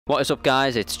What is up,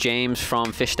 guys? It's James from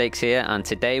FishStakes here, and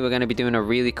today we're going to be doing a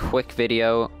really quick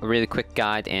video, a really quick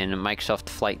guide in Microsoft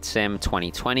Flight Sim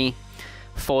 2020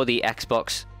 for the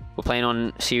Xbox. We're playing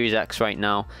on Series X right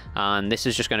now, and this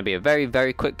is just going to be a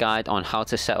very quick guide on how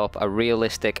to set up a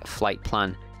realistic flight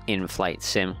plan in Flight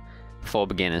Sim for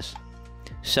beginners.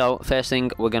 So first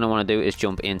thing we're going to want to do is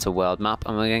jump into World Map,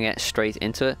 and we're going to get straight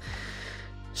into it.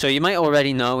 So you might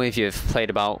already know, if you've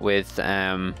played about with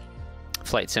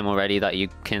Flight Sim already, that you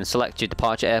can select your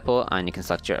departure airport and you can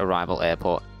select your arrival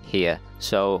airport here.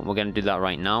 So we're going to do that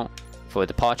right now. For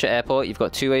departure airport, you've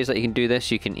got two ways that you can do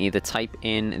this. You can either type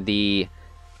in the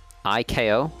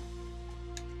ICAO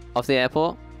of the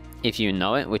airport, if you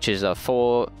know it, which is a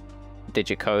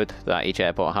 4-digit code that each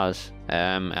airport has.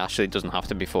 It actually doesn't have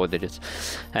to be 4 digits,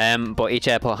 but each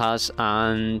airport has,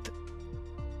 and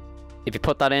if you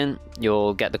put that in,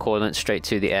 you'll get the coordinates straight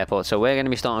to the airport. So we're going to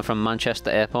be starting from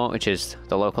Manchester Airport, which is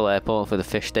the local airport for the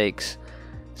FishStakes.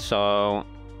 So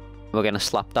we're going to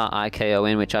slap that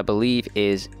ICAO in, which I believe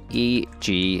is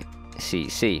EGCC.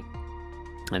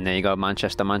 And there you go,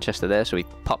 Manchester there. So we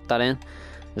pop that in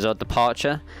as our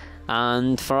departure.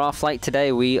 And for our flight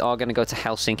today, we are going to go to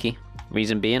Helsinki.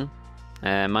 Reason being,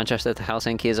 Manchester to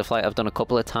Helsinki is a flight I've done a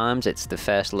couple of times. It's the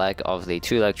first leg of the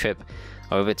 2-leg trip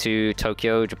over to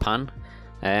Tokyo, Japan,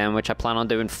 which I plan on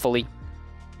doing fully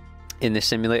in this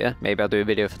simulator. Maybe I'll do a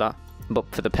video for that. But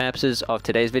for the purposes of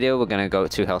today's video, we're going to go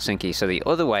to Helsinki. So the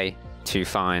other way to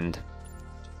find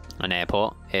an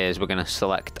airport is we're going to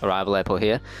select arrival airport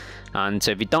here. And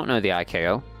so if you don't know the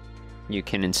ICAO, you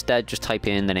can instead just type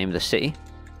in the name of the city.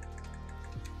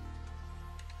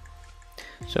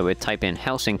 So we'd type in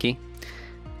Helsinki,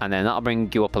 and then that'll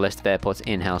bring you up a list of airports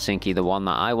in Helsinki. The one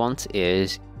that I want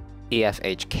is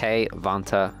EFHK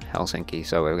Vantaa Helsinki,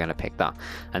 so we're going to pick that.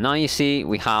 And now you see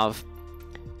we have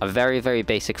a very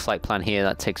basic flight plan here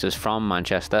that takes us from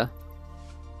Manchester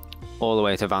all the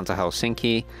way to Vantaa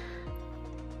Helsinki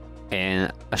in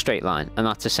a straight line, and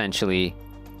that's essentially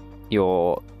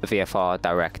your VFR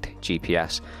direct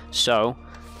GPS. So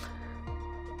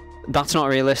that's not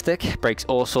realistic, breaks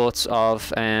all sorts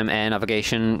of air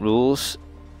navigation rules.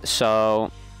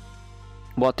 So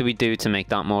what do we do to make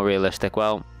that more realistic?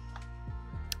 Well,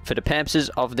 for the purposes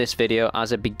of this video,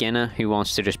 as a beginner who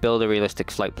wants to just build a realistic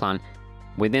flight plan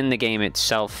within the game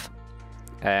itself,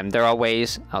 there are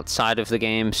ways outside of the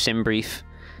game. Simbrief,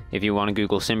 if you want to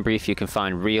Google Simbrief, you can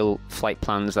find real flight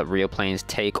plans that real planes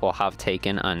take or have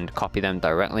taken and copy them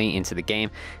directly into the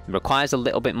game. It requires a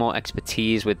little bit more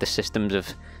expertise with the systems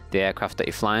of the aircraft that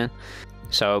you're flying.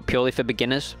 So purely for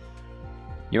beginners,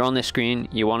 you're on this screen,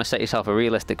 you want to set yourself a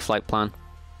realistic flight plan.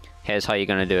 Here's how you're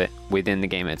going to do it within the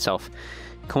game itself.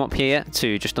 Come up here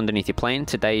to just underneath your plane.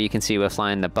 Today you can see we're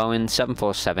flying the Boeing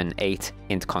 747-8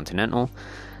 Intercontinental,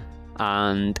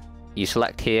 and you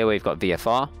select here where you've got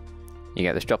VFR. You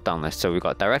get this drop down list. So we've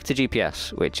got direct to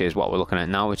GPS, which is what we're looking at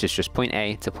now, which is just point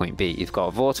A to point B. You've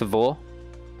got VOR to VOR,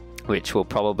 which will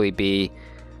probably be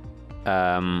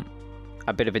a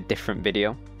bit of a different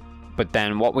video. But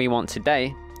then what we want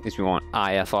today is we want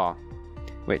IFR,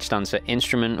 which stands for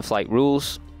Instrument Flight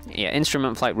Rules. Yeah,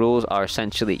 instrument flight rules are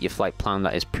essentially your flight plan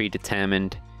that is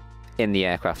predetermined in the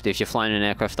aircraft. If you're flying an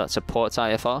aircraft that supports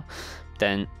IFR,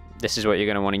 then this is what you're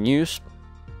going to want to use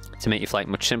to make your flight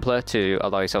much simpler, to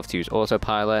allow yourself to use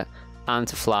autopilot and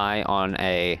to fly on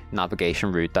a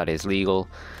navigation route that is legal.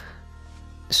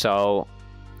 So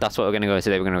that's what we're going to go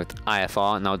today. We're going to go with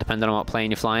IFR. Now, depending on what plane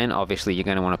you're flying, obviously you're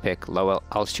going to want to pick low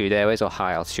altitude airways or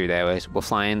high altitude airways. We're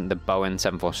flying the Boeing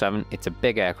 747. It's a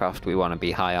big aircraft. We want to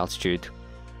be high altitude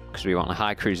because we want a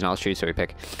high cruising altitude, so we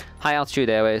pick high altitude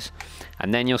airways.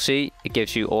 And then you'll see it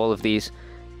gives you all of these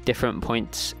different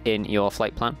points in your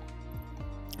flight plan,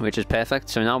 which is perfect.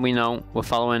 So now we know we're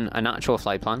following an actual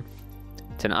flight plan.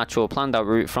 It's an actual planned out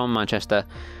route from Manchester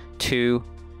to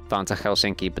Vantaa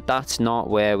Helsinki, but that's not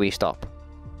where we stop.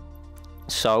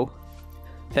 So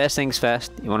first things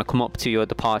first, you want to come up to your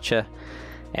departure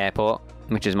airport,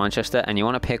 which is Manchester, and you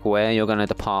want to pick where you're going to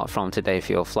depart from today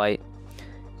for your flight.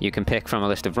 You can pick from a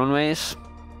list of runways,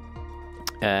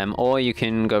 or you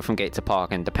can go from gate to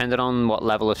park, and depending on what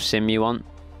level of sim you want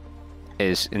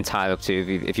is entirely up to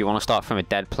you. If you want to start from a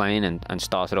dead plane and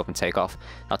start it up and take off,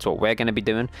 that's what we're going to be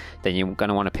doing. Then you're going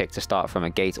to want to pick to start from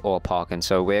a gate or parking.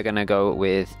 So we're going to go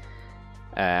with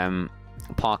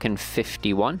parking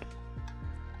 51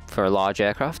 for a large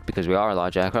aircraft, because we are a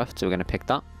large aircraft, so we're going to pick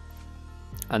that.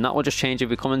 And that will just change if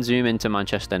we come and zoom into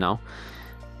Manchester now.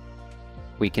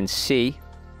 We can see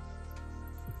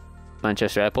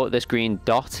Manchester Airport. This green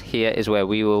dot here is where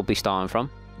we will be starting from.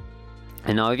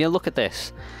 And now if you look at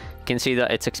this, you can see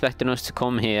that it's expecting us to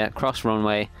come here, cross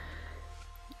runway,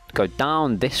 go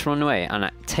down this runway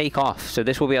and take off. So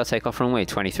this will be our takeoff runway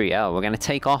 23L. We're going to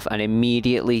take off and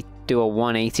immediately do a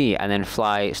 180 and then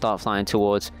start flying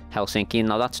towards Helsinki.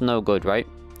 Now that's no good, right?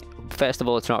 First of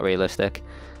all, it's not realistic,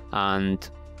 and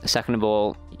second of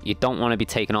all, you don't want to be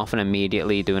taking off and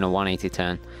immediately doing a 180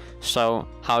 turn. So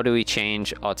how do we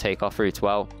change our takeoff routes?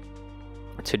 Well,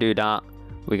 to do that,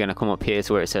 we're going to come up here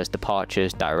to where it says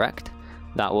departures direct.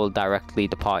 That will directly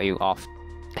depart you off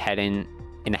heading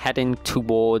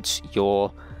towards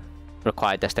your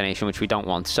required destination, which we don't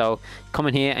want. So come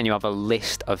in here and you have a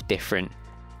list of different,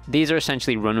 these are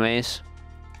essentially runways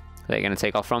that you're going to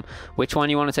take off from. Which one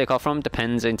you want to take off from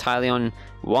depends entirely on,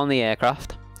 one, the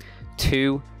aircraft,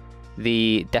 two,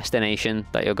 the destination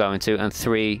that you're going to, and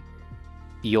three,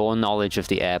 your knowledge of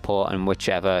the airport, and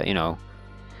whichever, you know,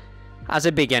 as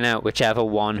a beginner, whichever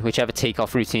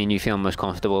takeoff routine you feel most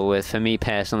comfortable with. For me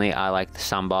personally, I like the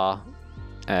Sandbar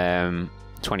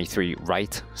 23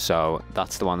 right, so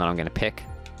that's the one that I'm going to pick.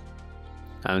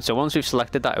 So once we've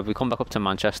selected that, if we come back up to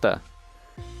Manchester,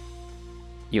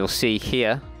 you'll see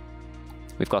here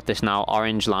we've got this now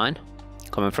orange line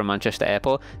coming from Manchester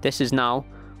Airport. This is now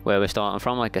where we're starting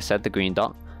from, like I said, the green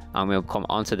dot, and we'll come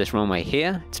onto this runway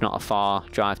here. It's not a far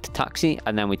drive to taxi,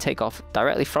 and then we take off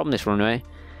directly from this runway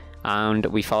and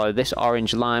we follow this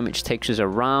orange line, which takes us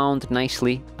around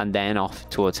nicely and then off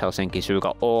towards Helsinki. So we've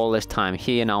got all this time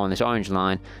here now on this orange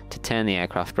line to turn the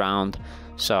aircraft round,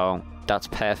 so that's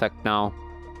perfect now.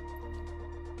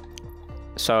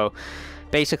 So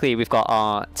basically we've got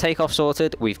our takeoff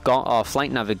sorted, we've got our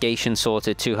flight navigation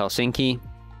sorted to Helsinki.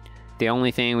 The only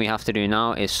thing we have to do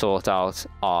now is sort out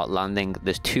our landing.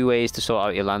 There's two ways to sort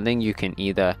out your landing. You can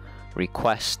either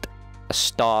request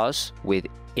stars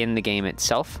within the game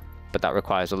itself, but that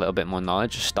requires a little bit more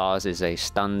knowledge. Stars is a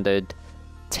standard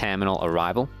terminal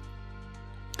arrival.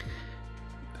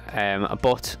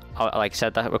 But like I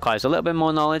said, that requires a little bit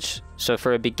more knowledge. So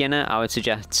for a beginner, I would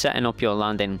suggest setting up your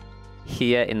landing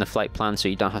here in the flight plan so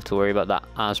you don't have to worry about that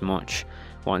as much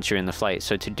once you're in the flight.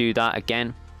 So to do that,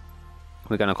 again,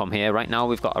 we're going to come here. Right now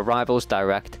we've got arrivals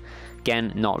direct,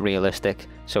 again not realistic,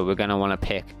 so we're going to want to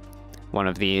pick one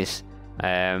of these,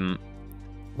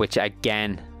 which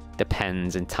again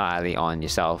depends entirely on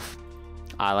yourself.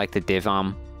 I like the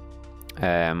div-arm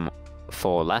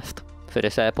for left for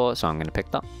this airport, so I'm going to pick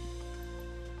that,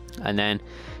 and then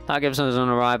that gives us an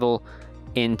arrival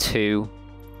into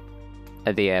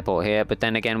the airport here. But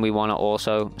then again, we want to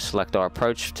also select our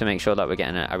approach to make sure that we're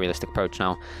getting a realistic approach.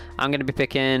 Now I'm going to be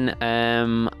picking ILS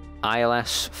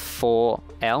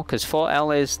 4L, because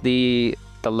 4L is the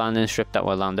landing strip that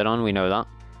we're landed on, we know that,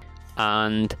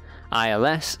 and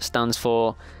ILS stands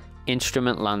for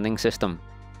Instrument Landing System,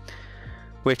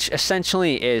 which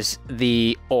essentially is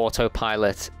the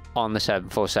autopilot on the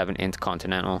 747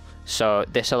 Intercontinental. So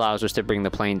this allows us to bring the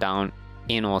plane down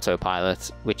in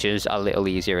autopilot, which is a little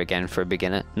easier again for a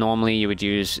beginner. Normally you would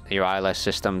use your ILS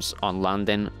systems on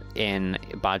landing in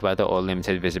bad weather or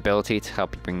limited visibility to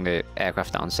help you bring the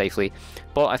aircraft down safely,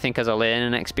 but I think as a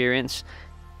learning experience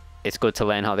it's good to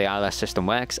learn how the ILS system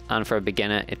works, and for a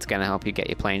beginner it's going to help you get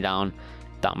your plane down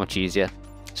that much easier.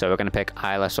 So we're going to pick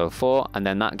ILS 04, and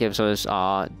then that gives us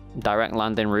our direct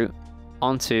landing route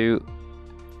onto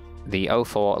the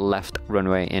 04 left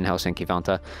runway in Helsinki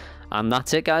Vantaa. And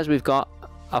that's it, guys. We've got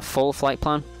a full flight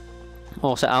plan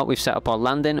all set out. We've set up our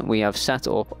landing, we have set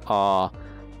up our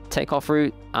takeoff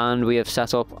route, and we have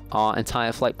set up our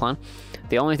entire flight plan.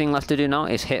 The only thing left to do now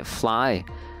is hit fly,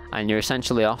 and you're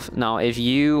essentially off. Now if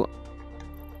you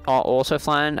are also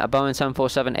flying a Boeing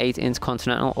 747-8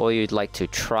 Intercontinental, or you'd like to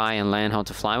try and learn how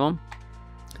to fly one,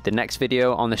 the next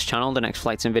video on this channel, the next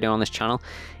flight sim video on this channel,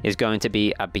 is going to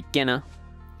be a beginner,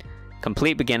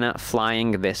 complete beginner,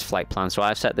 flying this flight plan. So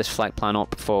I've set this flight plan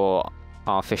up for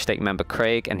our FishStakes member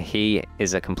Craig, and he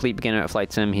is a complete beginner at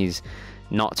flight sim. He's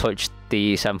not touched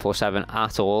the 747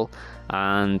 at all,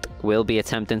 and will be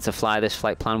attempting to fly this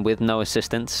flight plan with no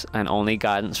assistance and only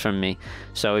guidance from me.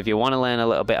 So if you want to learn a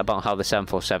little bit about how the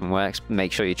 747 works,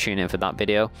 make sure you tune in for that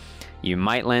video. You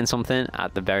might learn something.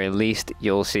 At the very least,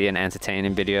 you'll see an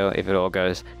entertaining video if it all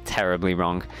goes terribly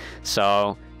wrong.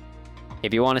 So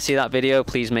if you want to see that video,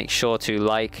 please make sure to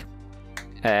like,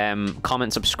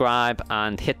 comment, subscribe,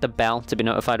 and hit the bell to be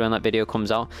notified when that video comes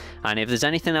out. And if there's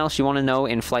anything else you want to know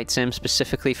in flight sim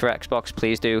specifically for Xbox,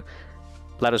 please do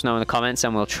let us know in the comments,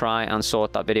 and we'll try and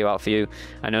sort that video out for you.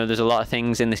 I know there's a lot of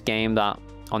things in this game that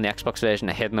on the Xbox version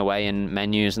are hidden away in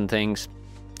menus and things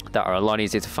that are a lot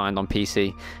easier to find on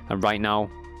PC. And right now,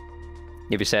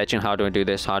 if you're searching how do I do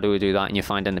this, how do we do that, and you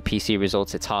find in the PC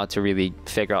results, it's hard to really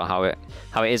figure out how it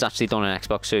is actually done on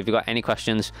Xbox. So if you've got any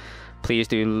questions, please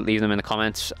do leave them in the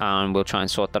comments, and we'll try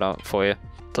and sort that out for you.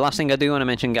 The last thing I do want to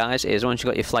mention, guys, is once you've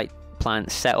got your flight plan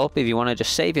set up, if you want to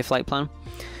just save your flight plan,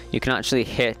 you can actually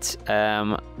hit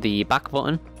the back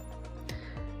button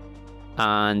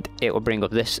and it will bring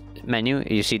up this menu.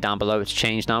 You see down below it's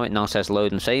changed now. It now says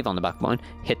load and save on the back button.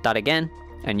 Hit that again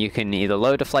and you can either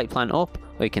load a flight plan up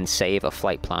or you can save a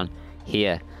flight plan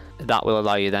here. That will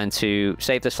allow you then to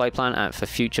save this flight plan, and for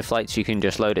future flights you can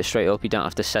just load it straight up. You don't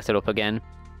have to set it up again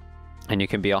and you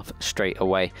can be off straight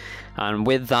away. And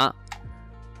with that,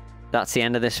 that's the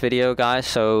end of this video, guys.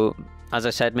 So as I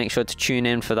said, make sure to tune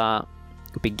in for that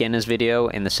beginners video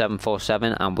in the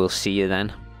 747 and we'll see you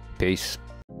then. Peace.